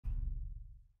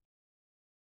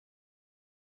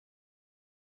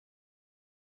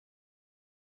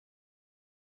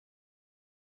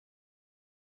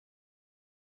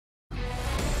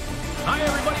Hi,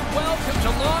 everybody. Welcome to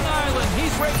Long Island.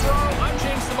 He's Ray Ferraro. I'm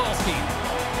James Cebulski.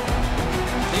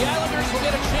 The Islanders will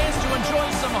get a chance to enjoy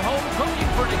some home cooking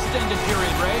for an extended period,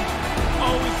 Ray.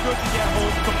 Always good to get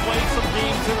home to play some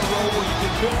games in a row where you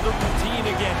can build a routine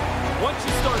again. Once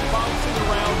you start bouncing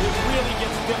around, it really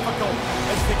gets difficult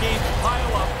as the games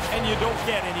pile up and you don't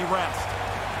get any rest.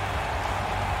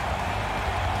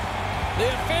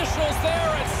 The officials there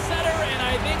at center, and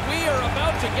I think we are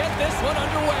about to get this one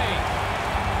underway.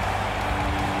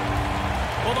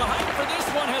 Well, the hype for this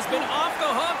one has been off the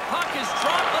hook. Puck is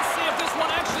dropped. Let's see if this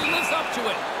one actually lives up to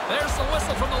it. There's the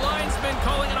whistle from the linesman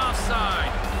calling it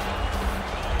offside.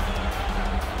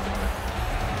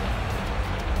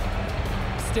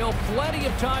 Still plenty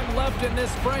of time left in this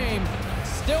frame.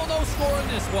 Still no score in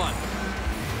this one.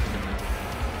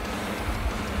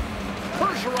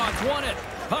 Bergeron's won it.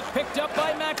 Puck picked up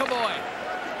by McAvoy.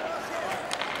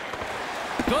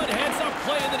 Good heads-up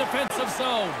play in the defensive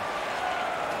zone.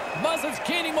 Muzzins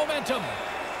gaining momentum.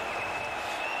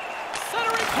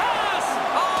 Centering pass!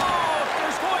 Oh, if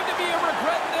there's going to be a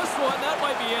regret in this one, that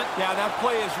might be it. Yeah, that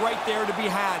play is right there to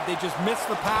be had. They just missed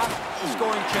the pass. The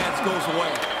scoring chance goes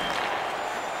away.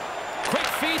 Quick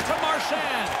feed to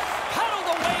Marchand. Paddled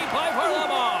away by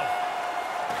Varlamov.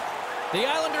 The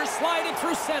Islanders slide it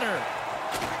through center.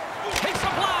 Takes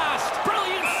a blast.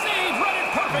 Brilliant save. Read it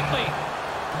perfectly.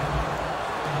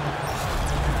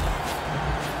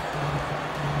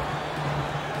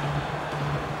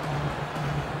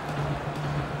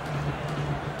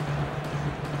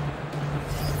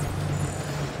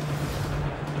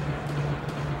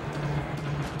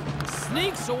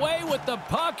 Sneaks away with the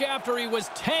puck after he was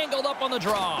tangled up on the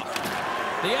draw.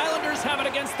 The Islanders have it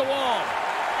against the wall.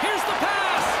 Here's the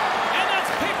pass, and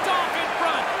that's picked off in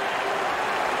front.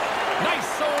 Nice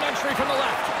zone entry from the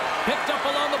left. Picked up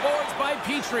along the boards by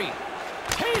Petrie.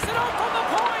 Tees it up from the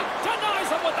point.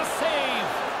 Denies him with the save.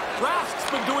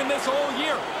 Rask's been doing this all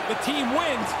year. The team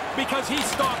wins because he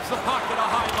stops the puck at a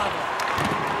high level.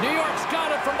 New York's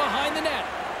got it from behind the net.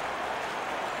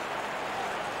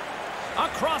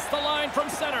 Across the line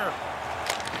from center.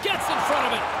 Gets in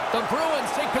front of it. The Bruins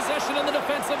take possession in the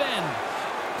defensive end.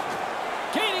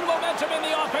 Gaining momentum in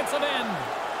the offensive end.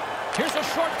 Here's a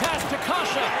short pass to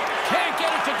Kasha. Can't get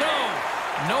it to go.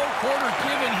 No quarter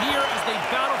given here as they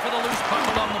battle for the loose puck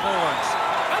along the boards.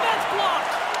 And that's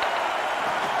blocked.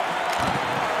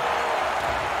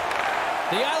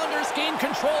 The Islanders gain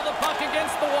control of the puck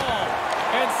against the wall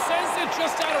and sends it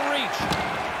just out of reach.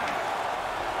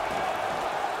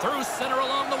 Through center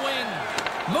along the wing.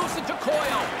 Moves it to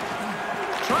Coyle.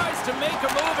 Tries to make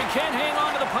a move and can't hang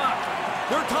on to the puck.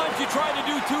 There are times you try to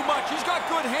do too much. He's got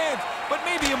good hands, but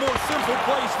maybe a more simple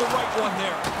play's the right one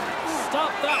there.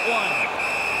 Stop that one.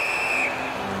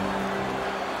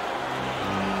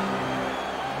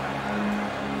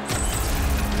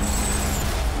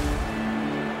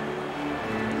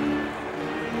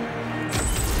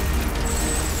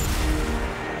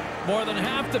 More than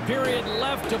half the period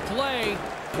left to play.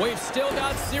 We've still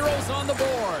got zeros on the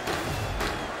board.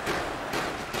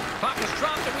 Puck is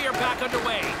dropped and we are back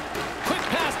underway. Quick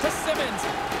pass to Simmons.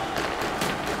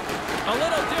 A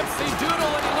little dipsy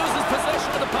doodle and he loses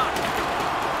possession of the puck.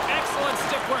 Excellent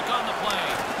stick work on the play.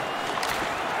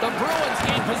 The Bruins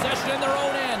gain possession in their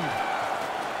own end.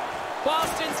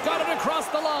 Boston's got it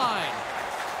across the line.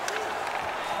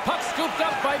 Puck scooped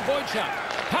up by Boychuk.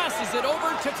 Passes it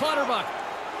over to Clutterbuck.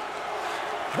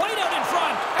 Right out in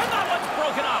front, and that one's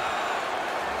broken up.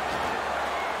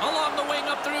 Along the wing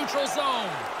up the neutral zone.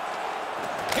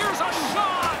 Here's a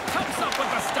shot, comes up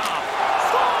with a stop.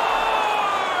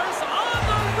 Scores! On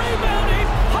the rebound, he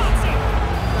pots it.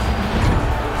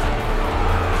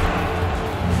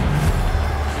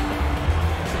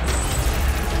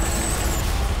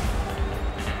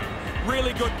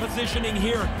 Really good positioning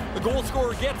here. The goal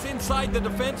scorer gets inside the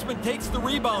defenseman, takes the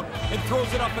rebound, and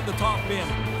throws it up at the top bin.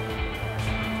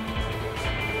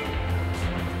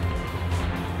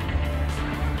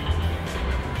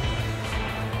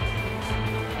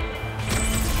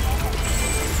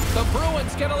 The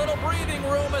Bruins get a little breathing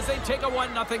room as they take a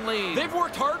 1-0 lead. They've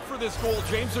worked hard for this goal,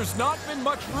 James. There's not been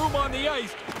much room on the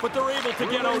ice, but they're able to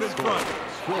get out in front.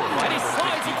 And he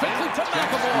slides it quickly to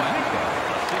McAvoy.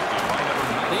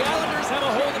 The Islanders have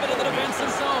a hold of it in the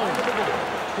defensive zone.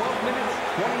 12 minutes,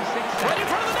 26 seconds. Right in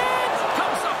front of the net.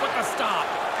 Comes up with the stop.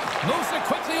 Moves it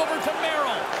quickly over to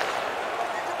Merrill.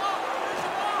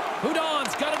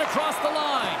 Houdon's got it across the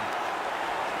line.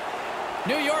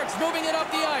 New York's moving it up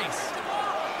the ice.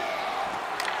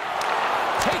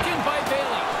 Taken by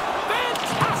Bailey.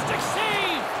 Fantastic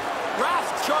save!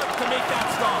 Rask sharp to make that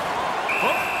stop.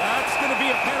 Oh, that's going to be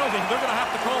a penalty. They're going to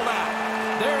have to call that.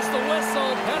 There's the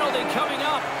whistle. Penalty coming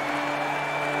up.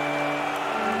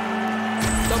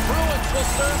 The Bruins will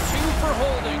serve 2 for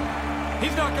holding.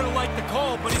 He's not going to like the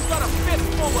call, but he's got a fist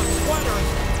full of sweaters.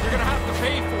 You're going to have to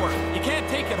pay for it. You can't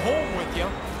take it home with you.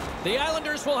 The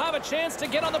Islanders will have a chance to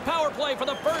get on the power play for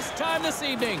the first time this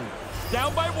evening.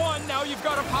 Down by 1, now you've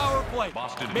got a power play.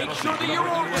 Make sure that you're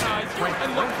organized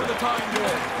and look for the time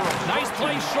goal. Nice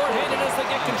play shorthanded as they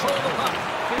get control of the puck.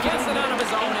 Gets it out of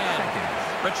his own end.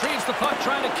 Retrieves the puck,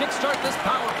 trying to kickstart this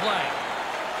power play.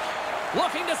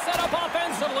 Looking to set up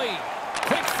offensively.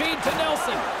 Quick feed to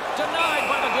Nelson. Denied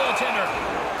by the goaltender.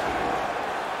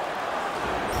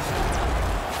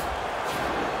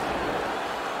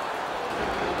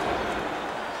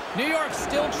 New York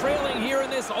still trailing here in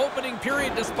this opening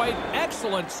period despite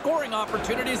excellent scoring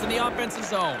opportunities in the offensive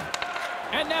zone.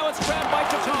 And now it's grabbed by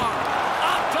Tatar.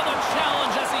 Up to the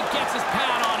challenge as he gets his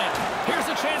pad on it. Here's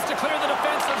a chance to clear the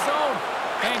defensive zone.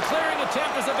 And clearing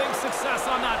attempt is a big success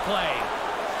on that play.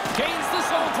 Gains the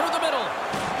zone through the middle.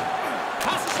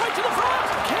 Passes right to the front.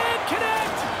 Can't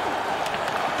connect.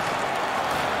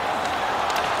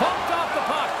 Bumped off the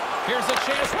puck. Here's a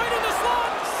chance right in the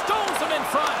slot. Stones him in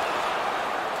front.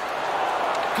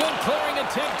 Good clearing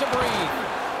attempt to breathe.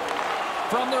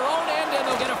 From their own end, and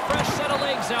they'll get a fresh set of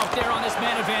legs out there on this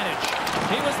man advantage.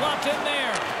 He was locked in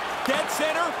there. Dead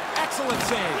center. Excellent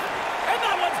save. And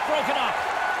that one's broken up.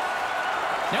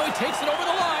 Now he takes it over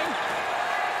the line.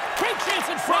 Great chance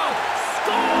in front.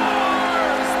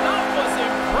 Scores! That was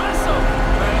impressive.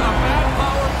 And a bad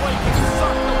power play can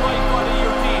suck the life out of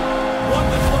your team. One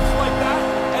that looks like that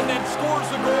and then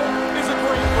scores a goal is a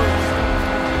great boost.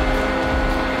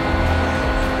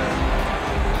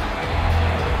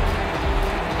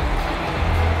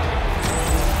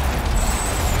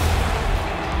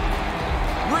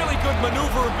 Really good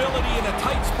maneuverability in a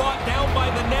tight spot down by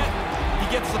the net. He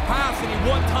gets the pass and he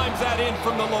one-times that in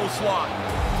from the low slot.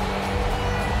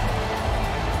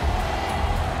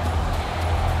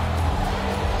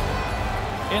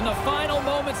 In the final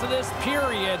moments of this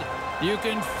period, you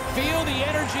can feel the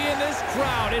energy in this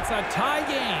crowd. It's a tie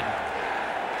game.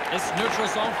 This neutral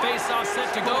zone face-off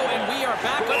set to go, and we are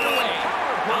back underway.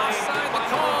 Offside the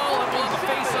call, and we'll have a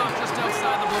face-off just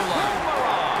outside the blue line.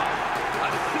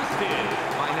 Assisted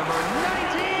by number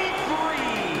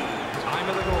 93. Time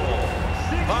of the goal.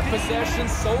 Puck possession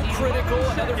so critical.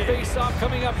 Another face-off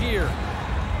coming up here.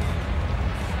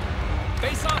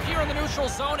 Face-off here in the neutral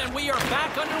zone, and we are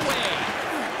back underway.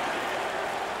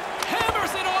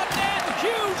 Hammers it on net.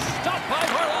 Huge stop by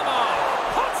Varlamov.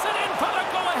 Puts it in for the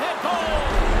go-ahead goal.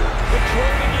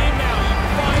 Control the game now. You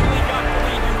finally got the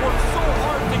lead. You worked so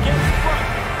hard to get in front.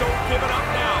 Don't give it up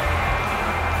now.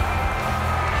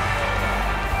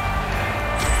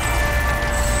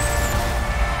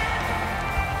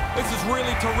 This is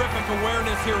really terrific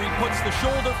awareness here. He puts the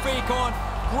shoulder fake on.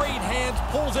 Great hands.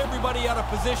 Pulls everybody out of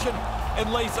position and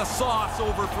lays a sauce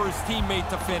over for his teammate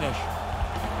to finish.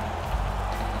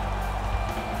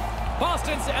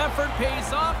 Boston's effort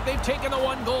pays off. They've taken the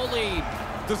 1-goal lead.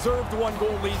 Deserved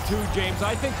 1-goal lead too, James.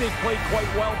 I think they've played quite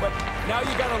well, but now you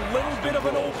got a little bit of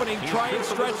an opening. Try and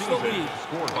stretch the lead.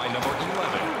 Scored by number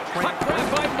 11. Puck grab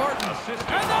by Martin.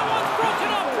 And that one's broken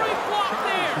up. Great block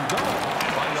there.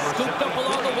 Scooped up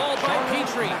along the wall by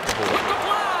Petrie. With the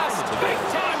blast. Big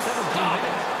time stop.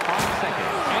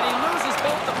 And he loses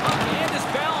both the puck and his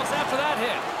balance after that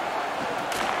hit.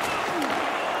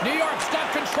 New York's got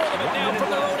control of it now from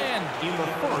their own end. In the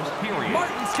first period.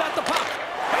 Martin's got the puck.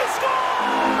 He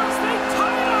scores! They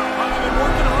tie it up! They've been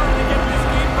working hard to get this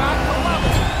game back to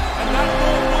level, and that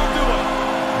goal will do it.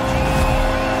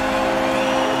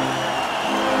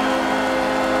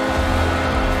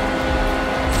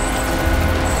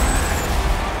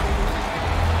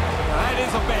 That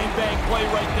is a bang-bang play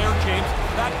right there, James.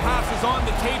 That pass is on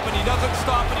the tape, and he doesn't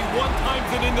stop, and he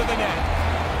one-times it into the net.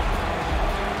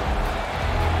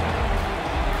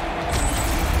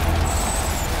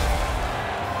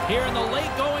 Here in the late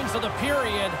goings of the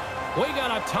period, we got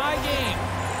a tie game.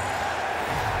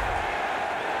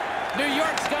 New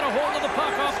York's got a hold of the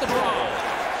puck off the draw.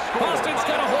 Boston's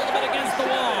got a hold of it against the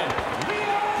wall.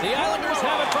 The Islanders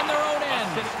have it from their own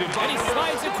end. And he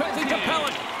slides it quickly to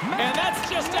Pellet. And that's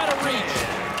just out of reach.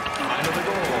 Time of the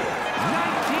goal.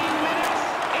 19 minutes,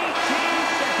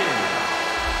 18 seconds.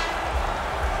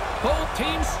 Both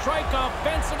teams strike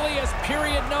offensively as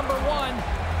period number 1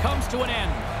 comes to an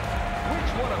end.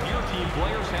 Which one of your team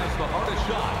players has the hardest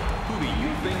shot? Who do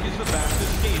you think is the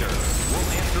fastest skater? We'll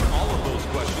answer all of those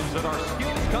questions at our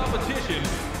skills competition.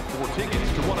 For tickets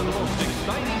to one of the most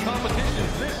exciting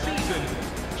competitions this season,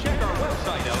 check our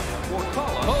website out or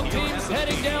call us. Both teams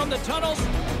heading down the tunnels.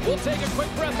 We'll take a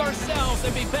quick breath ourselves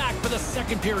and be back for the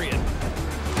second period.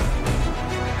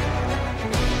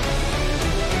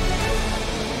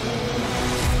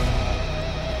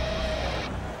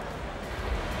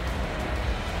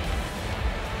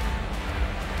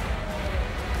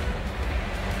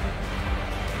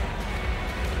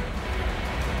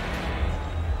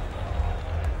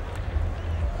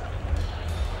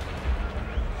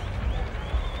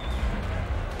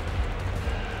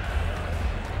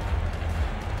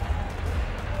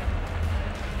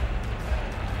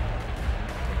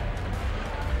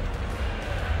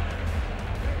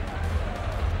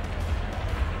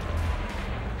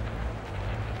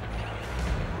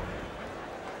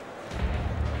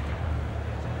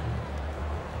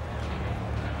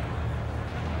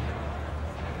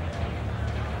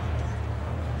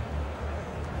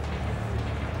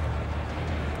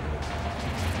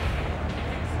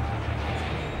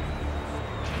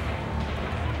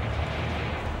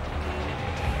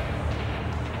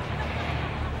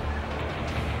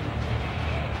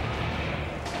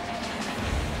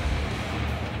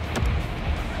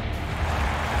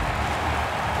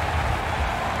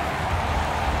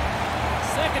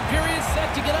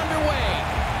 To get underway.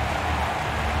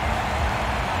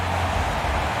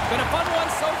 Been a fun one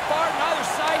so far. Neither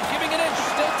side giving an inch.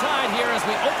 Still tied here as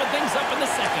we open things up in the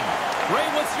second. Ray,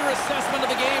 what's your assessment of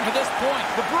the game to this point?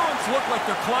 The Bruins look like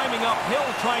they're climbing uphill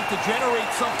trying to generate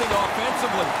something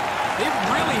offensively. They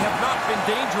really have not been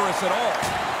dangerous at all.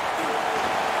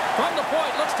 From the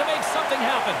point, looks to make something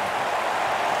happen.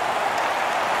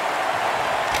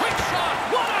 Quick shot.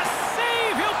 What a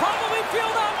save. He'll probably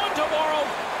feel that one tomorrow.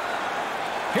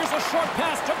 Here's a short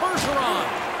pass to Bergeron.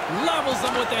 Levels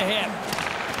them with the hit.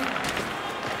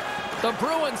 The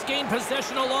Bruins gain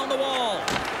possession along the wall.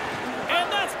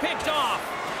 And that's picked off.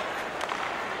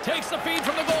 Takes the feed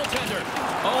from the goaltender.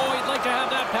 Oh, he'd like to have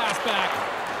that pass back.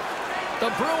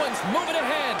 The Bruins move it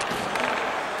ahead.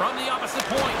 From the opposite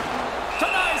point.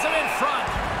 Denies him in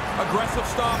front. Aggressive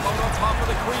stop out on top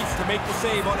of the crease to make the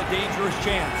save on a dangerous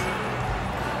chance.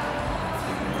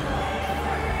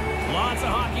 Lots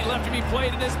of hockey left to be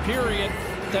played in this period.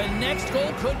 The next goal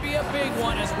could be a big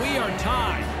one as we are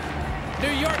tied.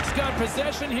 New York's got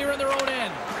possession here in their own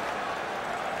end.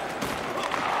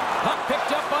 Puck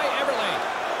picked up by Everly.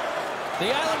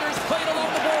 The Islanders played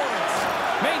along the boards.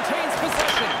 Maintains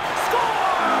possession.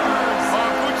 Scores!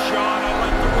 Oh, good shot. I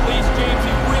like the release, James.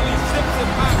 He really zips it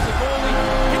past the goalie.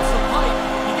 Hits the pipe.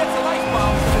 He gets a nice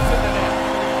bounce and it's in the net.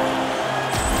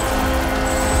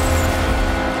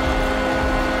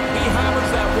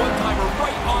 Hammers that one-timer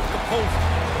right off the post.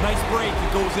 Nice break.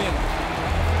 It goes in.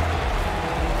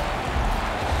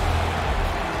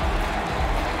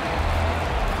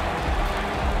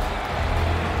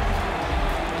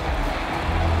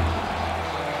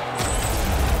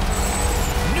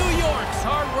 New York's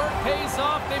hard work pays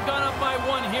off. They've gone up by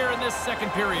one here in this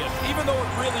second period. Even though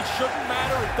it really shouldn't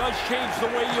matter, it does change the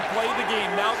way you play the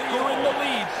game. Now that you're in the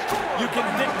lead, you can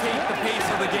dictate the pace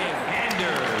of the game.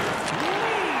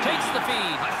 Takes the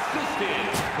feed. Assisted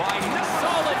by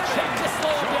Solid check to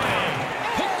slow him down.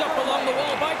 Picked up along the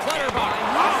wall by Clutterbuck.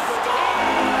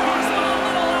 Scores a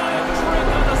little trick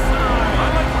on the side. I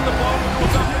like when the ball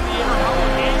goes up in the air, how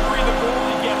angry the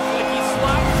goalie gets. Like he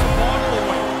slaps the bottle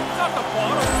away. Not the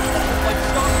bottle. Like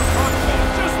stop the puck, man.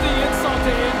 Just the insult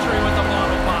to injury with the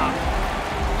bottle pop.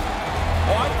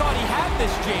 Oh, I thought he had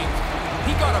this, James.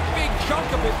 He got a big chunk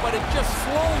of it, but it just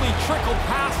slowly trickled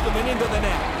past him and into the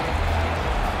net.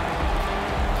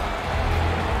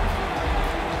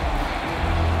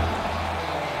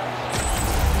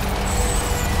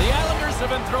 Have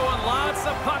been throwing lots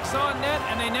of pucks on net,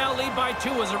 and they now lead by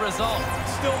 2 as a result.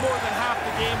 Still more than half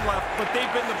the game left, but they've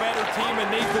been the better team, and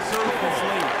they deserve this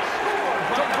lead.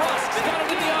 DeBrusk's got it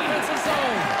in the offensive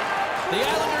zone. The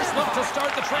Islanders look to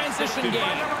start the transition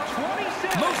game.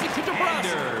 Moves it to DeBrusk.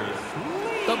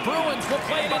 The Bruins will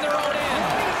play it in their own end.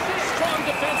 Strong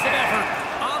defensive effort.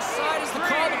 Offside is the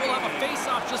call, but we'll have a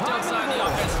face-off just outside the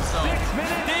offensive zone.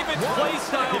 David's play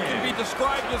style can be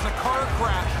described as a car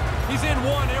crash. He's in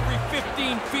one every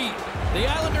 15 feet. The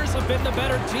Islanders have been the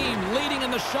better team, leading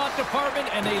in the shot department,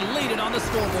 and they lead it on the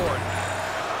scoreboard.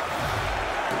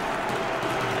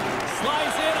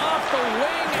 Slides in off the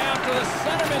wing after the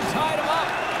centerman tied him up.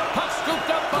 Puck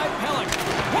scooped up by Pellick.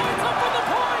 Winds up from the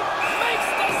point. Makes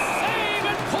the save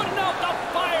and putting out the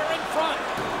fire in front.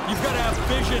 You've got to have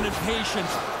vision and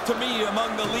patience. To me,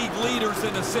 among the league leaders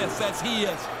in assists, as he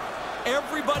is.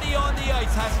 Everybody on the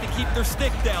ice has to keep their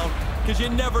stick down, because you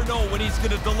never know when he's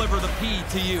going to deliver the P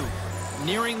to you.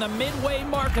 Nearing the midway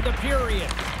mark of the period.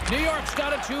 New York's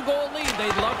got a 2-goal lead.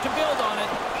 They'd love to build on it.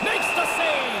 Makes the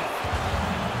save!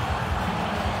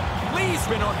 Lee's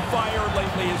been on fire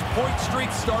lately. His point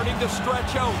streak's starting to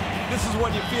stretch out. This is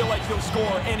when you feel like he'll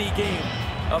score any game.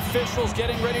 Officials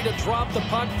getting ready to drop the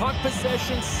puck. Puck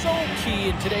possession so key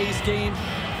in today's game.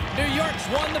 New York's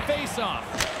won the faceoff.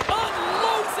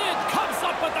 Unloads it! Comes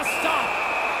up with the stop!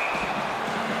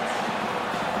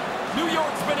 New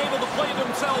York's been able to play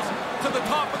themselves to the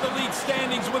top of the league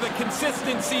standings with a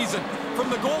consistent season. From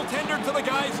the goaltender to the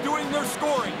guys doing their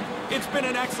scoring, it's been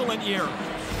an excellent year.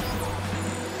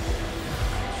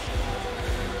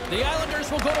 The Islanders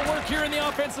will go to work here in the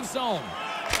offensive zone.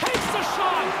 Takes the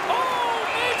shot! Oh,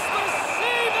 makes the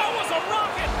save! That was a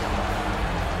rocket!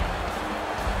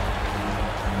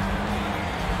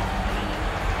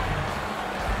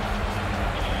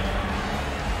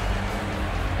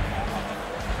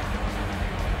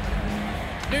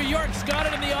 New York's got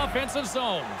it in the offensive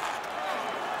zone.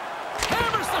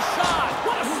 Hammers the shot!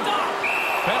 What a stop!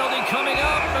 Penalty coming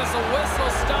up as the whistle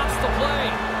stops the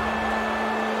play.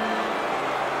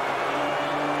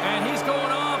 And he's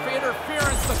going off.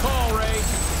 Interference the call, Ray.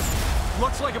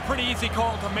 Looks like a pretty easy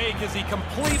call to make as he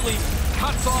completely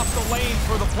cuts off the lane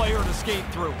for the player to skate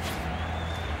through.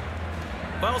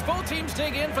 Well, as both teams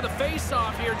dig in for the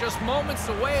face-off here, just moments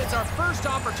away, it's our first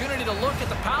opportunity to look at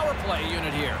the power play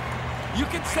unit here. You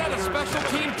can set a special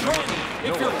team trend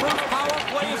if your first power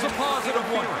play is a positive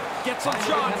one. Get some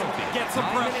shots, get some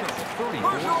pressure.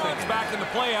 Bergeron's back in the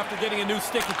play after getting a new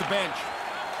stick at the bench.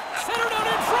 Centered out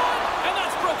in front, and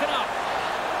that's broken up.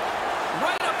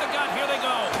 Right up the gut, here they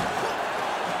go.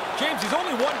 James, he's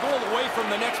only 1 goal away from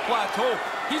the next plateau.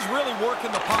 He's really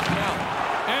working the puck now.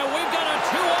 And we've got a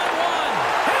 2-on-1.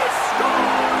 He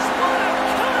scores! What a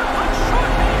counterpunch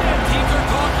short-handed! Teams are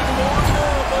talking more and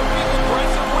more about being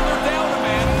aggressive when they're down a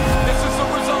man. This is the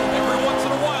result. Every once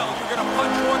in a while, you're going to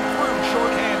punch one through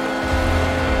short-handed.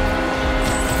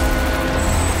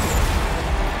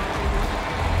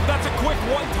 That's a quick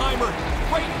one-timer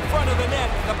right in front of the net.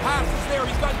 The pass is there.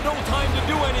 He's got no time to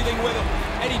do anything with it,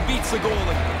 and he beats the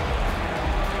goalie.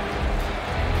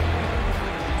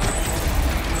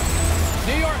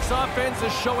 New York's offense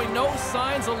is showing no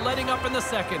signs of letting up in the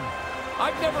second.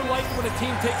 I've never liked when a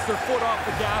team takes their foot off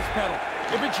the gas pedal.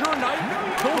 If it's your night,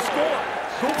 go score.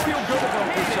 Go feel good about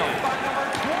yourself.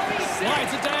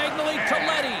 Slides it diagonally to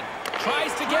Letty.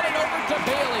 Tries to get it over to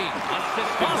Bailey.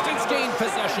 Boston's gained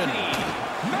possession.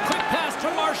 Quick pass to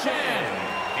Marchand.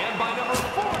 And by number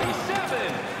 47,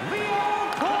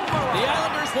 The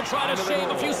Islanders will try to shave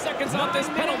a few seconds off this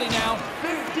penalty now.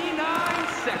 59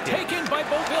 seconds. Taken by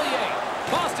Beauvillier.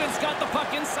 Boston's got the puck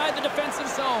inside the defensive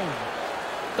zone.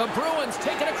 The Bruins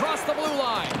take it across the blue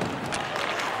line.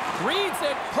 Reads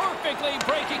it perfectly,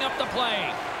 breaking up the play.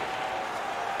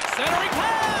 Centering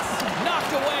pass!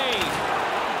 Knocked away.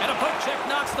 And a poke check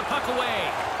knocks the puck away.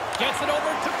 Gets it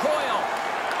over to Coyle.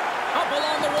 Up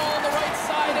along the wall on the right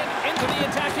side and into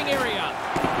the attacking area.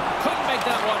 Couldn't make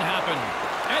that one happen.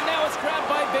 And now it's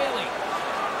grabbed by Bailey.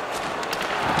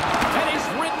 And he's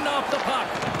ridden off the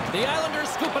puck. The Islanders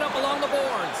scoop it up along the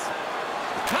boards.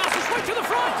 Passes right to the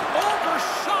front.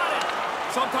 Overshot it.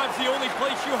 Sometimes the only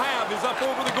place you have is up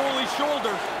over the goalie's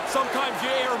shoulder. Sometimes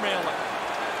you airmail it.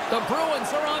 The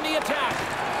Bruins are on the attack.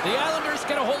 The Islanders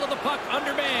get a hold of the puck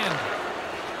undermanned.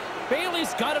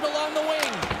 Bailey's got it along the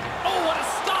wing. Oh, what a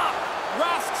stop!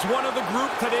 Rask's one of the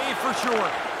group today for sure.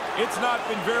 It's not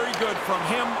been very good from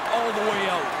him all the way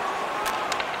out.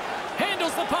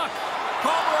 Handles the puck.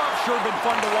 Komarov's sure been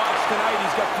fun to watch tonight.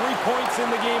 He's got 3 points in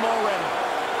the game already.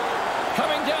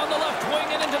 Coming down the left wing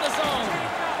and into the zone.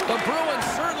 The Bruins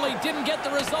certainly didn't get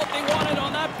the result they wanted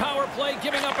on that power play,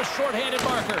 giving up a short-handed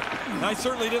marker. I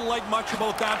certainly didn't like much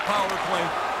about that power play.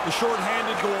 The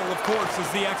short-handed goal, of course, is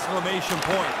the exclamation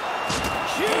point.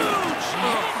 Huge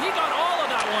hit. He got all of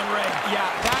that one, Ray. Yeah,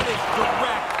 that is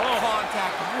direct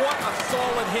contact. What a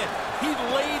solid hit. He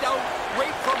laid out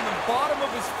right from the bottom of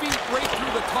his feet, right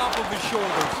through the top of his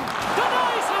shoulders.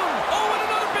 Denies him. Oh, and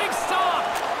another big stop.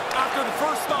 After the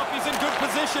first stop, he's in good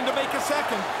position to make a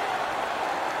second.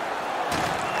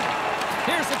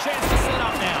 Here's a chance to set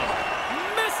up now.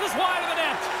 Misses wide of the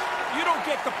net. You don't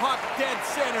get the puck dead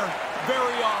center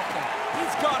very often.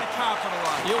 He's got to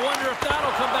capitalize. You wonder if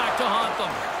that'll come back to haunt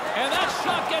them. And that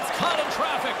shot gets caught in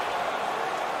traffic.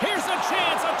 Here's a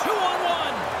chance, a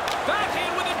 2-on-1.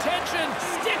 Backhand with intention.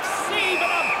 Stick save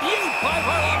and a beaut by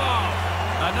Varlamov.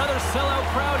 Another sellout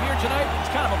crowd here tonight.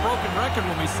 It's kind of a broken record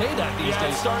when we say that these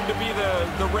days. It's starting to be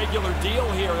the regular deal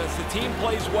here. As the team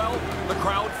plays well, the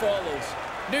crowd follows.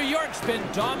 New York's been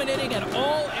dominating at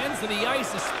all ends of the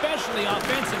ice, especially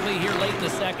offensively here late in the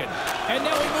second. And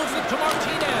now he moves it to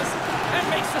Martinez and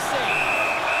makes the save.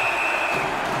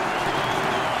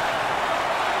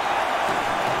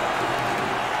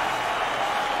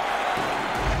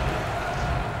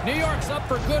 New York's up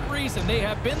for good reason. They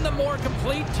have been the more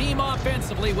complete team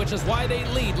offensively, which is why they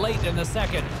lead late in the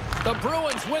second. The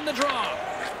Bruins win the draw.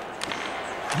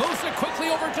 Moves it quickly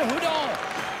over to Hudon.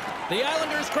 The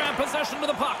Islanders grab possession of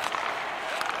the puck.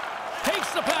 Takes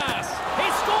the pass. He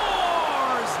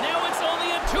scores! Now it's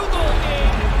only a 2-goal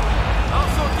game.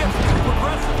 Also, it gets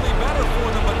progressively better for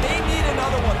them, but they need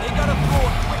another one. They got to throw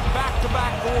a quick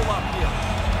back-to-back goal up here.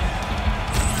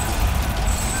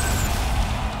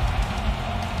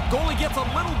 Goalie gets a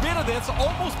little bit of this,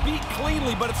 almost beat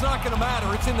cleanly, but it's not going to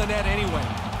matter. It's in the net anyway.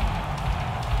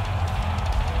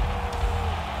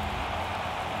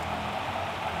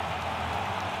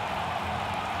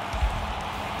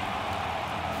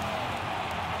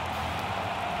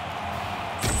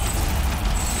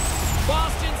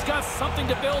 Boston's got something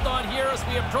to build on here as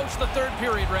we approach the third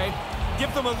period, Ray.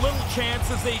 Give them a little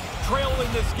chance as they trail in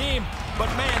this game,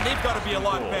 but man, they've got to be a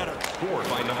lot better. Scored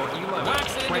by number 11.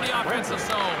 Whacks it into the offensive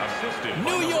zone.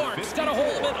 New York's got a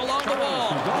hold of it along the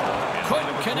wall.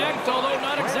 Couldn't connect, although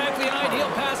not exactly an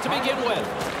ideal pass to begin with.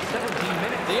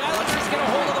 The Islanders get a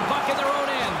hold of the puck in their own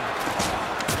end.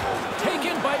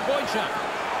 Taken by Boychuk.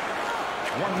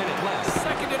 1 minute left.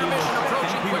 Second intermission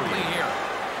approaching quickly here.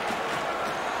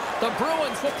 The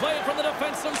Bruins will play it from the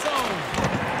defensive zone.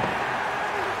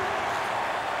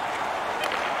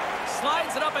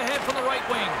 Slides it up ahead from the right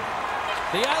wing.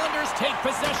 The Islanders take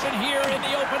possession here in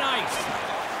the open ice.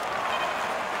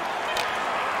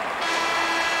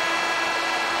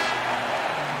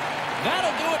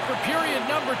 That'll do it for period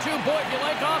number 2. Boy, if you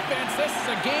like offense, this is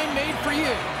a game made for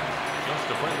you. Just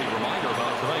a friendly reminder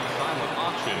about tonight's silent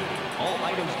auction. All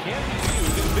items can be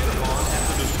viewed and bid upon at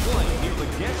the display near the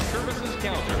guest services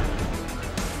counter.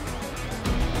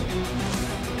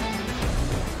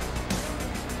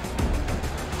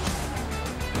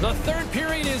 The third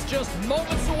period is just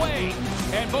moments away,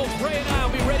 and both Ray and I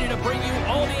will be ready to bring you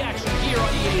all the action here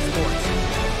on EA Sports.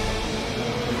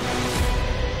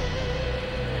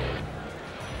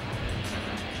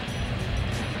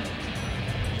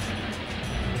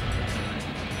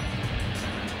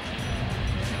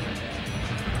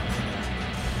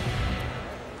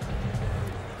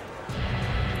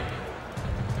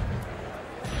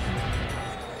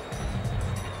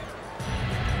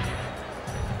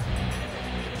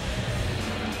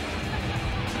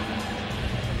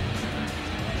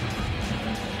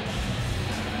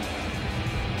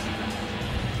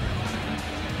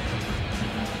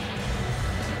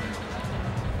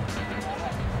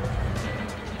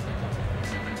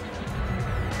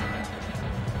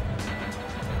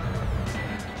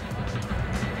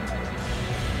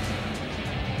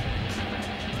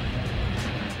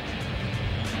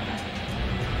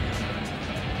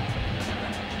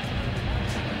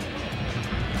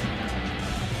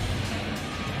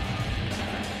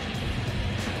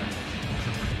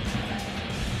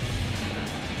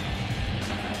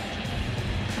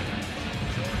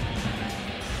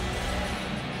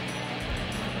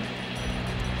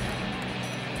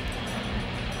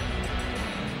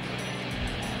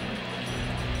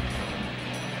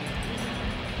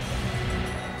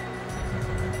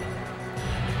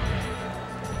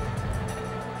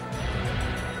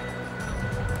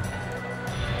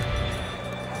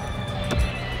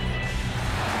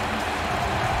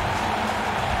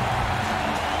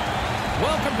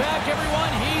 Welcome back,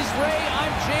 everyone. He's Ray. I'm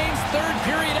James. Third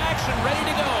period action ready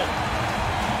to go.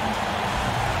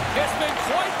 It's been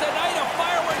quite the night of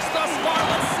fireworks thus far.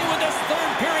 Let's see what this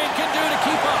third period can do to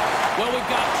keep up. Well, we've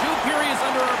got 2 periods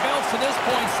under our belts to this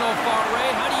point so far, Ray.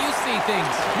 How do you see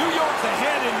things? New York's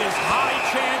ahead in this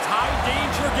high-chance,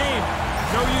 high-danger game.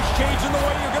 No use changing the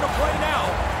way you're going to play now.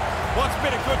 Well, it's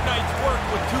been a good night's work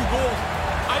with 2 goals.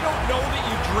 I don't know that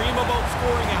you dream about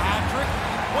scoring a hat-trick.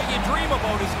 What you dream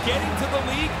about is getting to the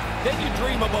league, then you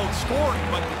dream about scoring.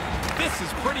 But this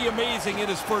is pretty amazing in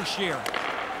his first year.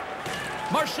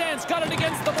 Marchand's got it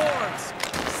against the boards.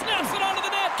 Snaps it onto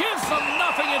the net. Gives them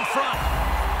nothing in front.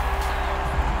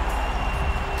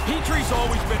 Petrie's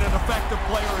always been an effective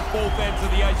player at both ends of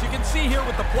the ice. You can see here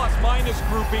with the plus-minus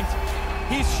groupings,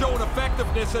 he's shown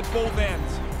effectiveness at both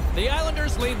ends. The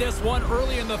Islanders lead this one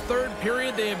early in the third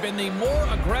period. They have been the more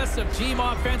aggressive team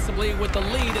offensively with the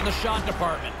lead in the shot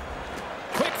department.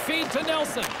 Quick feed to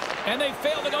Nelson, and they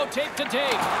fail to go tape to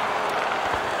tape.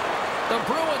 The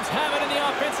Bruins have it in the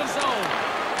offensive zone.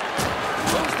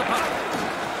 Moves the puck.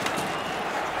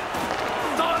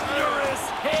 Thunderous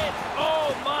hit.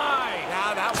 Oh, my.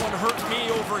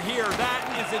 over here. That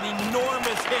is an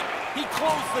enormous hit. He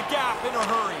closed the gap in a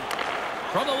hurry.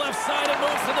 From the left side, it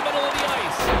moves to the middle of the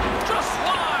ice. Just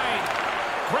wide.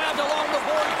 Grabbed along the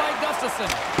board by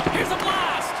Gustafsson. Here's a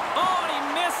blast. Oh, and he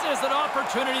misses an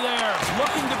opportunity there.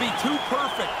 Looking to be too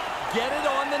perfect. Get it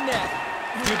on the net.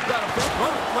 You've got a bit.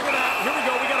 Oh, look at that. Here we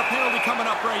go. We got a penalty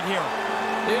coming up right here.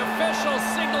 The official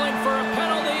signaling for a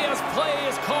penalty as play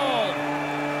is called.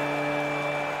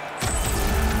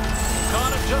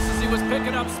 Caught it just as he was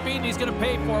picking up speed, and he's going to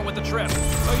pay for it with the trip.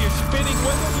 Oh, you're spinning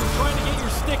with him. You're trying to get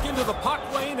your stick into the puck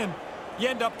lane, and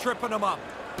you end up tripping him up.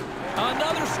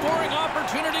 Another scoring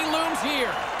opportunity looms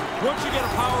here. Once you get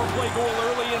a power play goal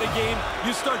early in a game,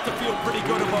 you start to feel pretty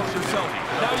good about yourself.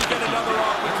 Now you get another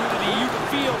opportunity. You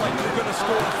feel like you're going to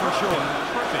score for sure.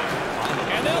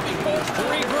 And they'll be forced to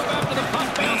regroup after the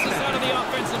puck bounces out of the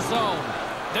offensive zone.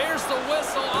 There's the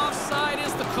whistle. Offside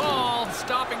is the call,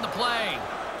 stopping the play.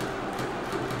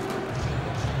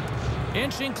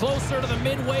 Inching closer to the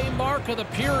midway mark of the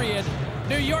period.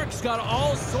 New York's got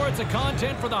all sorts of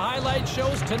content for the highlight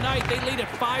shows tonight. They lead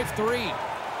at 5-3.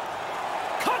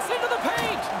 Cuts into the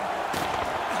paint.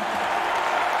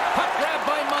 Puck grabbed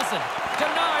by Muzzin.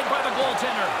 Denied by the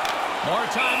goaltender. More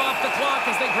time off the clock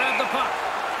as they grab the puck.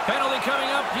 Penalty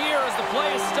coming up here as the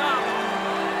play is stopped.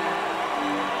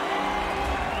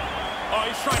 Oh,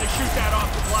 he's trying to shoot that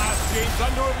off the glass, James.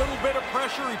 Under a little bit of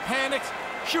pressure, he panics.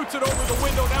 Shoots it over the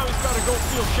window. Now he's got to go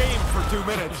feel shame for 2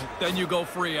 minutes. Then you go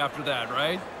free after that,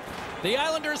 right? The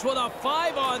Islanders with a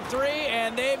 5-on-3,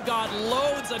 and they've got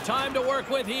loads of time to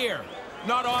work with here.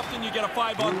 Not often you get a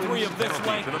 5-on-3 of this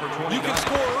length. You can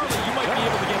score early. You might be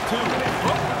able to get 2.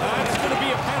 Oh, that's going to be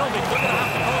a penalty. They're going to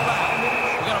have to call that.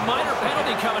 We got a minor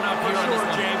penalty coming up here. For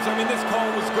sure, James. I mean, this call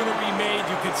was going to be made.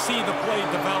 You could see the play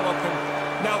develop, and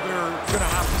now they're going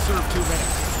to have to serve 2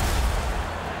 minutes.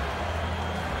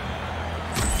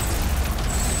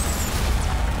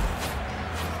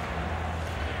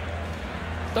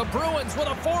 The Bruins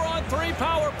with a 4-on-3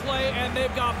 power play, and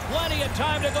they've got plenty of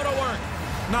time to go to work.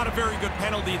 Not a very good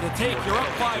penalty to take. You're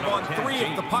up 5-on-3.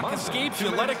 If the puck escapes,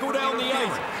 you let it go down the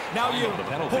ice. Now you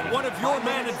put one of your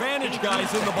man advantage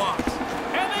guys in the box.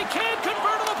 And they can't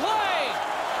convert on the play.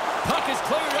 Puck is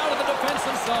cleared out of the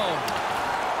defensive zone.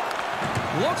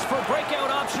 Looks for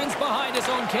breakout options behind his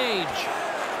own cage.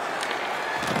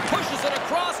 Pushes it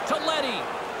across to Leddy.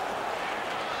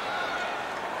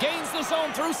 Gains the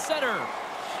zone through center.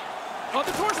 On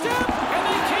the doorstep, and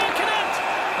they can't connect.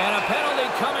 And a penalty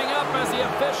coming up as the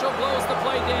official blows the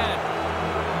play dead.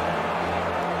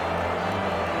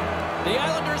 The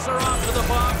Islanders are off to the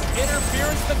box.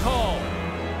 Interference the call.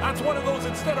 That's one of those,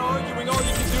 instead of arguing, all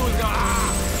you can do is go,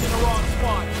 in the wrong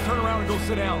spot. Just turn around and go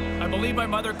sit down. I believe my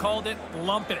mother called it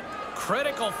lump it.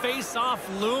 Critical face-off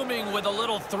looming with a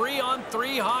little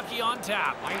 3-on-3 hockey on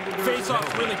tap.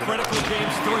 Face-off's really critical,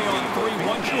 James. 3-on-3.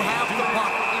 Once you have the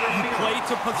puck, you play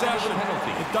to possession.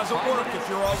 It doesn't work if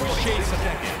you're always chasing.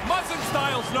 Muzzin's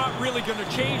style's not really going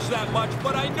to change that much,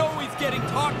 but I know he's getting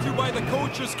talked to by the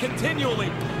coaches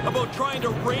continually about trying to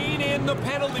rein in the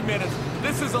penalty minutes.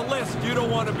 This is a list you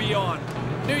don't want to be on.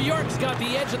 New York's got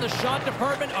the edge in the shot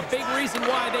department, a big reason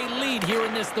why they lead here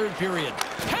in this third period.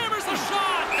 Hammers the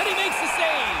shot, and he makes the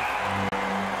save.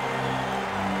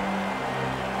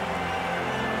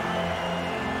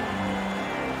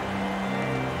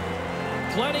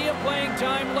 Plenty of playing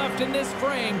time left in this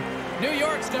frame. New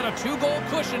York's got a 2-goal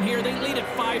cushion here. They lead at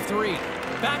 5-3.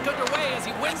 Back underway as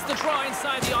he wins the draw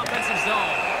inside the offensive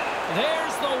zone.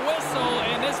 There's the whistle,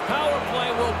 and this power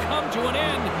play will come to an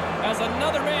end as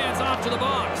another man's off to the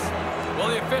box. Well,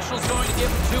 the official's going to give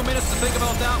him 2 minutes to think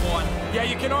about that one. Yeah,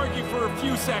 you can argue for a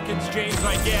few seconds, James,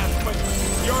 I guess, but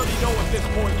you already know at this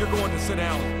point you're going to sit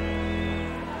down.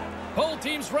 Both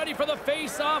teams ready for the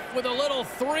face-off with a little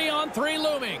 3-on-3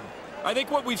 looming. I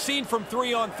think what we've seen from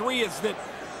 3-on-3 is that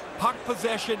puck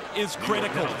possession is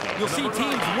critical. You'll see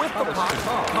teams with the puck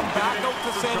come back out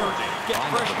to center, get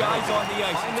fresh guys on the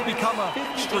ice. It's become a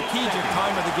strategic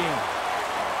time of the game.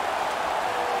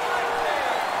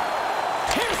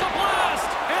 Here's a blast,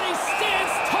 and he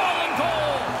stands tall in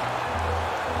goal.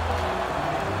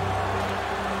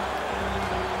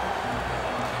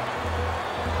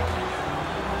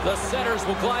 The setters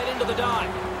will glide into the dive.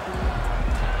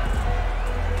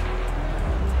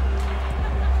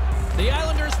 The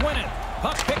Islanders win it.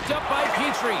 Puck picked up by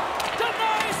Petrie.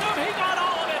 Denies him. He got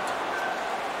all of it.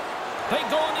 They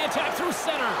go on the attack through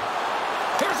center.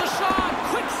 Here's a shot.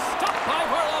 Quick stop by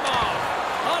Varlamov.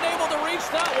 Unable to reach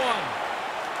that one.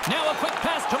 Now a quick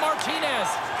pass to Martinez.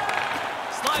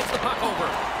 Slides the puck over.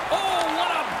 Oh,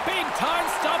 what a big-time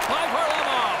stop by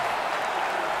Varlamov.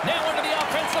 Now into the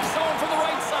offensive zone from the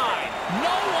right side.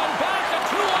 No one back. A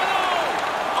 2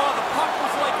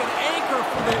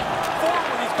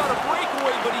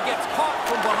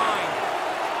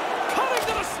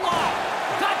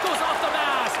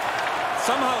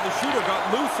 shooter got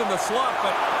loose in the slot,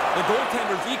 but the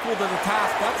goaltender's equal to the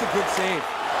task. That's a good save.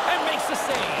 And makes the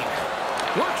save.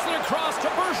 Works it across to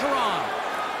Bergeron.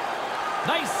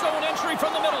 Nice zone entry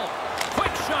from the middle.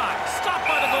 Quick shot. Stopped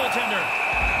by the goaltender.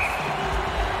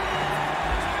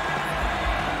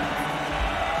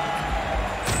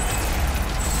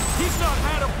 He's not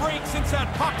had a break since that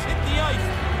puck's hit the ice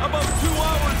about 2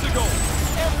 hours ago.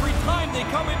 Every time they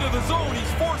come into the zone,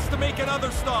 he's forced to make another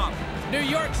stop. New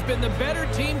York's been the better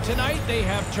team tonight. They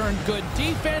have turned good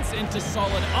defense into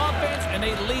solid offense, and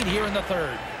they lead here in the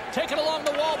third. Taken along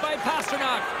the wall by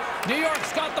Pasternak. New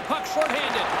York's got the puck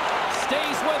shorthanded.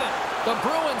 Stays with it. The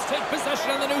Bruins take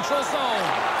possession in the neutral zone.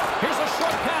 Here's a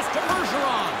short pass to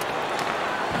Bergeron.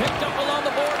 Picked up along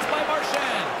the boards by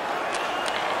Marchand.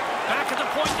 Back at the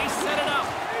point, they set it up.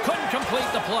 Couldn't complete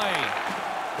the play.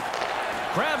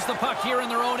 Grabs the puck here in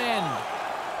their own end.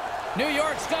 New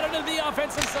York's got it into the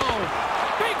offensive zone.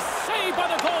 Big save by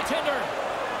the goaltender.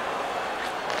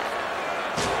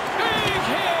 Big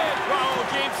hit. Wow,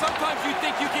 James, sometimes you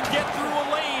think you can get through a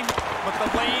lane, but the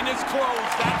lane is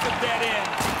closed. That's a dead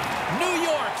end. New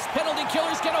York's penalty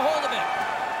killers get a hold of it.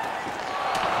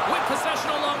 With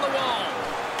possession along the wall.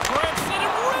 Grips it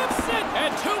and rips it.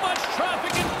 And too much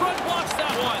traffic in front blocks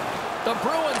that one. The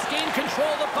Bruins gain control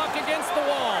of the puck against the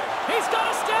wall. He's got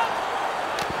a step.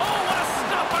 Oh, what a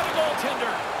stop by the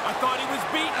goaltender. I thought he was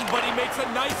beaten, but he makes a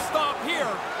nice stop here.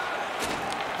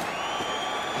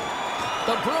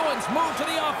 The Bruins move to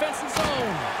the offensive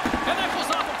zone. And that goes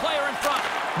off a player in front.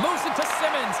 Moves it to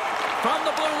Simmons. From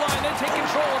the blue line, they take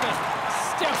control of it.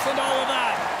 Steps into all of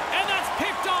that. And that's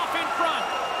picked off in front.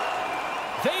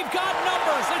 They've got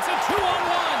numbers. It's a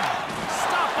 2-on-1.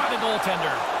 Stopped by the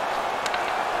goaltender.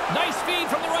 Nice feed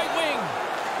from the right wing.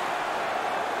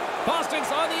 Boston's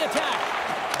on the attack.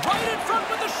 Right in front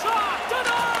with the shot.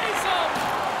 Denies him.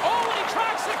 Oh, and he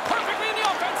tracks it perfectly in the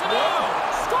offensive end.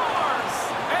 Scores.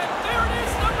 And there it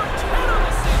is, number 10 on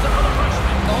the season for the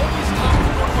freshman. Always tough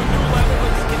to work with new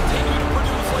levels and continue to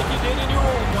produce like you did in your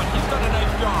old one. He's done a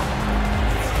nice job.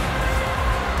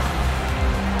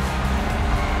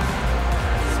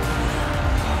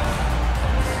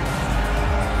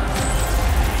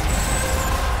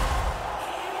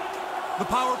 The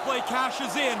power play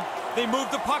cashes in. They move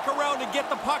the puck around and get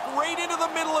the puck right into the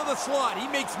middle of the slot. He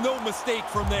makes no mistake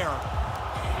from there.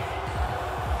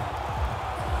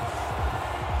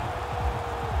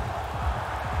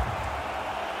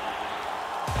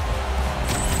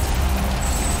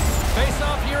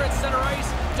 Face-off here at center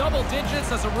ice. Double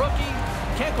digits as a rookie.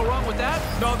 Can't go wrong with that.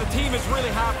 No, the team is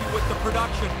really happy with the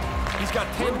production. He's got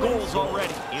 10 goals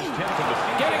already.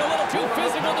 Getting a little too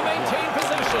physical to maintain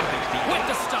possession. With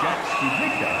the stop.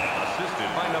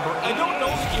 I don't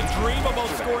know that you dream about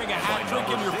scoring a hat trick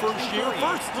in your first year.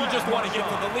 First, you just want to get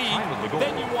to the league.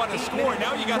 Then you want to score.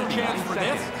 Now you got a chance for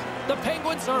this. The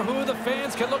Penguins are who the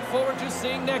fans can look forward to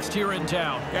seeing next here in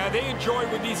town. Yeah, they enjoy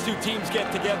when these two teams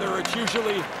get together. It's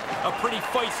usually a pretty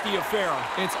feisty affair.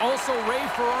 It's also Ray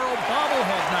Ferraro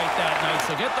bobblehead night that night,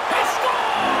 so get the... He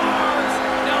scores!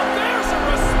 Now there's a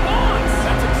response!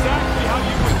 That's exactly how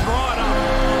you would draw it up.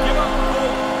 Give up the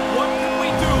goal. What can we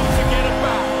do to get it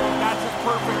back? That's as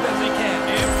perfect as he can.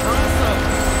 Impressive.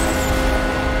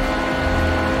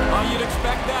 You'd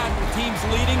expect that. The team's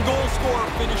leading goal scorer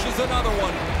finishes another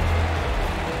one.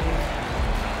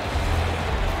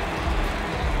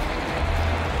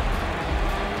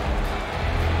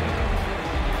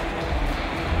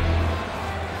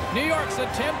 New York's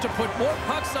attempt to put more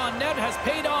pucks on net has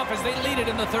paid off as they lead it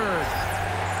in the third.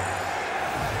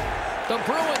 The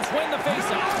Bruins win the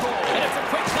faceoff, and it's a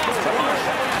quick pass to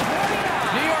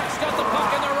Marchand. New York's got the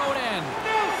puck in their own end.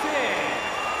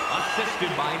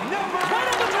 Assisted by number... Right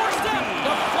on the doorstep!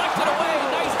 Deflected away.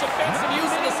 Nice defensive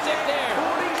use of the stick there.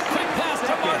 Quick pass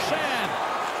to Marchand.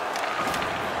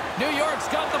 New York's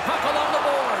got the puck along the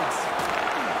boards.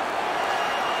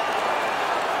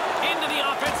 Into the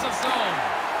offensive zone.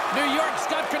 New York's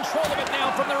got control of it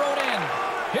now from their own end.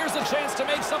 Here's a chance to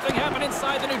make something happen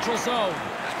inside the neutral zone.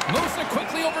 Moves it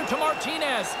quickly over to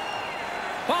Martinez.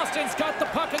 Boston's got the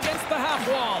puck against the half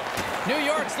wall. New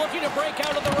York's looking to break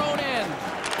out of their own end.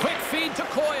 Quick feed to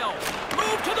Coyle.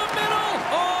 Move to the middle.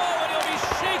 Oh, and he'll be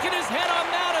shaking his head on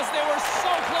that as they were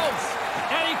so close.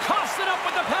 And he coughs it up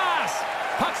with the pass.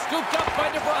 Puck scooped up by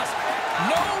DeBrusque.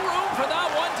 No room for that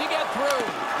one to get through.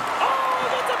 Oh, he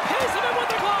gets a piece of it with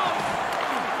the glove.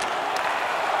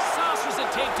 Saucers it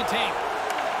tape to tape.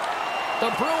 The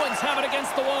Bruins have it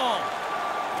against the wall.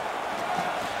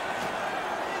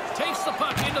 Takes the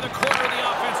puck into the corner of the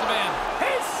offensive end.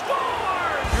 He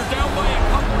scores! You're down by a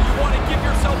couple. You want to give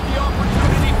yourself the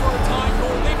opportunity for a time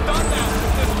goal. They've done that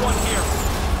with this one here.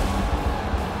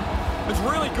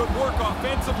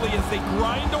 offensively as they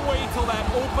grind away till that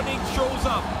opening shows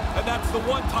up, and that's the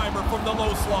one-timer from the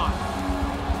low slot.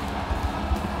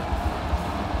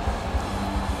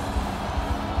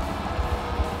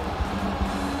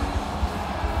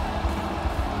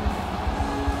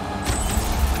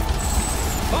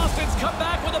 Boston's come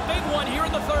back with a big one here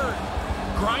in the third.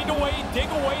 Grind away, dig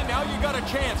away, now you got a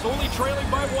chance, only trailing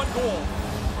by 1 goal.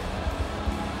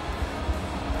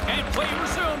 And play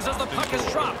resumes as the puck is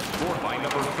dropped. Scored by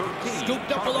number 13.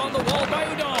 Scooped up along the wall by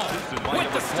Udall.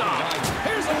 With the stop.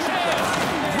 Here's a chance.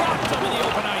 Dropped him in the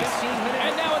open ice.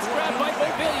 And now it's grabbed by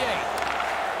Beauvillier.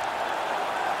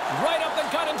 Right up the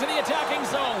gut into the attacking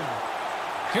zone.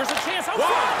 Here's a chance out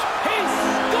front. He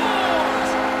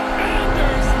scores!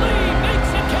 Anders Lee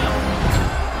makes it count.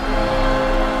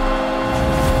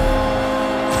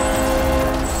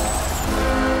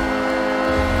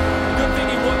 Good thing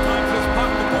he one-times his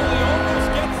puck. The goalie almost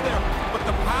gets there, but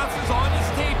the pass is on his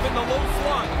tape in the low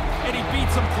slot, and he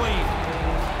beats him clean.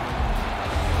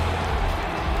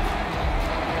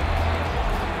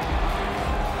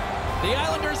 The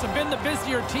Islanders have been the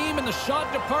busier team in the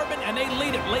shot department, and they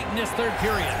lead it late in this third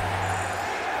period.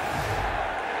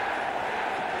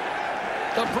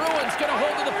 The Bruins get a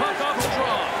hold of the puck off the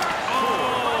draw.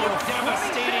 Oh,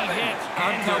 devastating hit.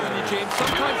 I'm telling you, James,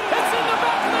 sometimes... It's in the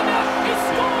back of the net. He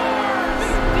scores!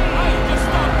 Hey, just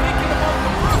stop thinking about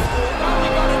the first goal. Now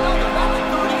you got another. That's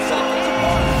 30 seconds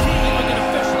apart. We can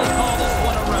officially call this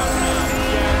one a wrap now.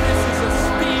 Yeah, this is a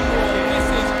steamroll. This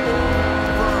is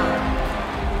over.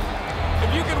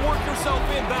 If you can work yourself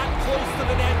in that close to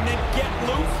the net and then get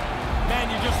loose,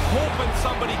 man, you're just hoping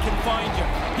somebody can find you.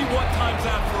 He one-times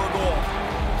that for a goal.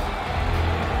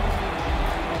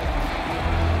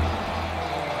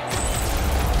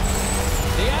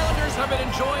 The Islanders have been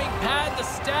enjoying Pad the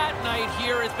Stat night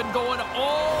here. It's been going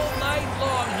all night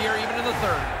long here, even in the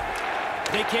third.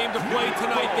 They came to play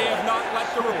tonight. They have not let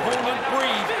their opponent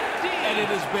breathe, and it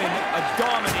has been a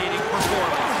dominating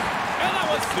performance. And that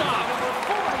was stopped.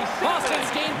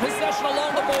 Boston's gained possession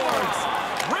along the boards.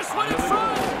 Wristlet in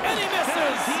front, and he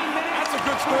misses. That's a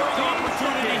good scoring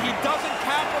opportunity. He doesn't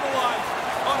capitalize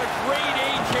on a grade A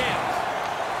chance.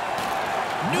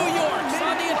 New York's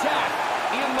on the attack.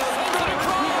 Sends it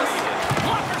across.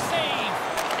 Blocker save.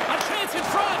 A chance in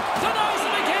front. Denies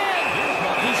it again.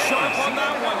 He's sharp on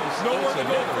that one. Nowhere to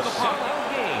go for the puck.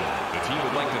 The team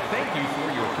would like to thank you for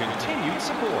your continued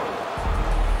support.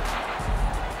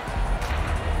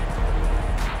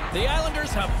 The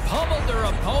Islanders have pummeled their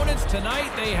opponents tonight.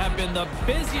 They have been the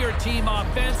busier team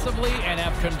offensively and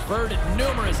have converted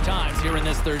numerous times here in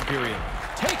this third period.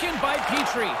 Taken by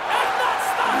Petrie. And that's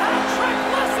the hat trick.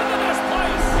 Listen to this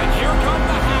place. And here come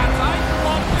the hats. I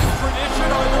love this tradition,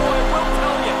 although I will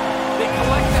tell you, they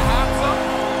collect the hats up.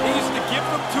 They used to give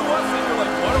them to us, and you're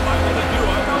like, what am I going to do?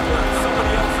 I'm not wearing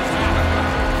somebody else's hat.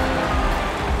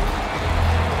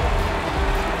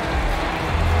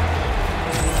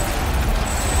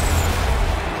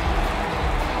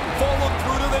 Followed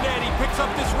through to the net. He picks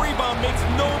up this rebound, makes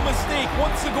no mistake.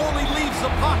 Once the goalie leaves the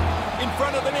puck in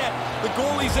front of the net, the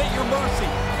goalie's at your mercy,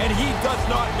 and he does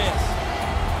not miss.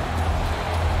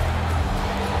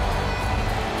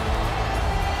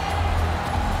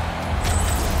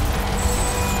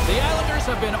 The Islanders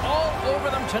have been all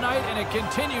over them tonight, and it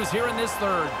continues here in this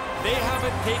third. They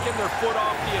haven't taken their foot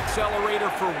off the accelerator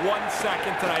for 1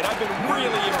 second tonight. I've been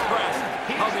really impressed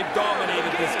how they've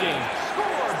dominated this game.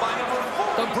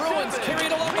 The Bruins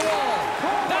carry it along the wall.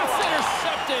 That's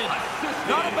intercepted.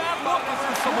 Not a bad look.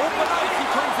 There's some open ice. He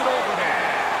turns it over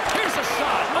now. Here's a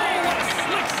shot. Oh, what a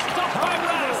slick stuff by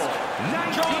Rask.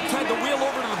 Jones had the wheel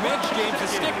over to the bench, James.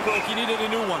 His stick broke. He needed a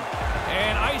new one.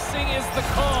 And icing is the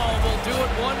call. We'll do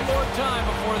it one more time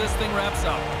before this thing wraps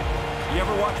up. You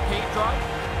ever watch paint dry?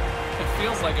 It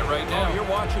feels like it right now. Oh, you're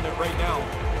watching it right now.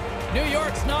 New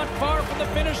York's not far from the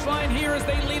finish line here as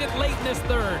they lead it late in this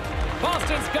third.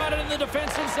 Boston's got it in the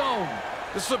defensive zone.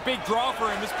 This is a big draw for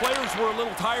him. His players were a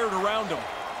little tired around him.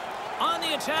 On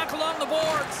the attack along the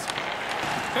boards.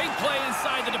 Big play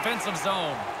inside the defensive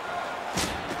zone.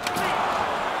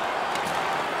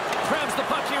 Grabs the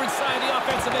puck here inside the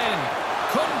offensive end.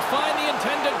 Couldn't find the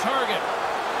intended target.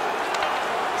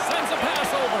 Sends a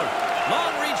pass over.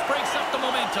 Long reach breaks up the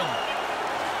momentum.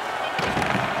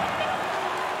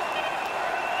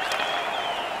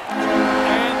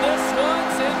 And this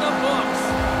one's in the books.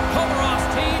 Komarov's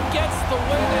team gets the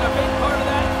win, and a big part of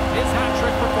that is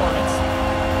hat-trick performance.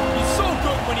 He's so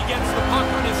good when he gets the puck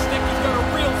on his stick. He's got a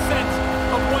real sense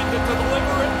of when to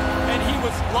deliver it, and he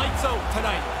was lights out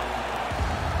tonight.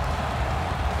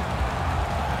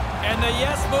 And the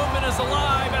yes movement is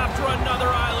alive after another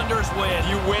Islanders win.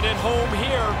 You win at home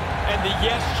here, and the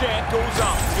yes chant goes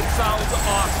up. It sounds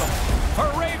awesome.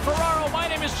 For Ray Ferraro, my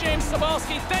name is James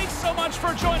Cybulski. Thanks so much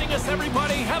for joining us,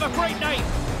 everybody. Have a great night.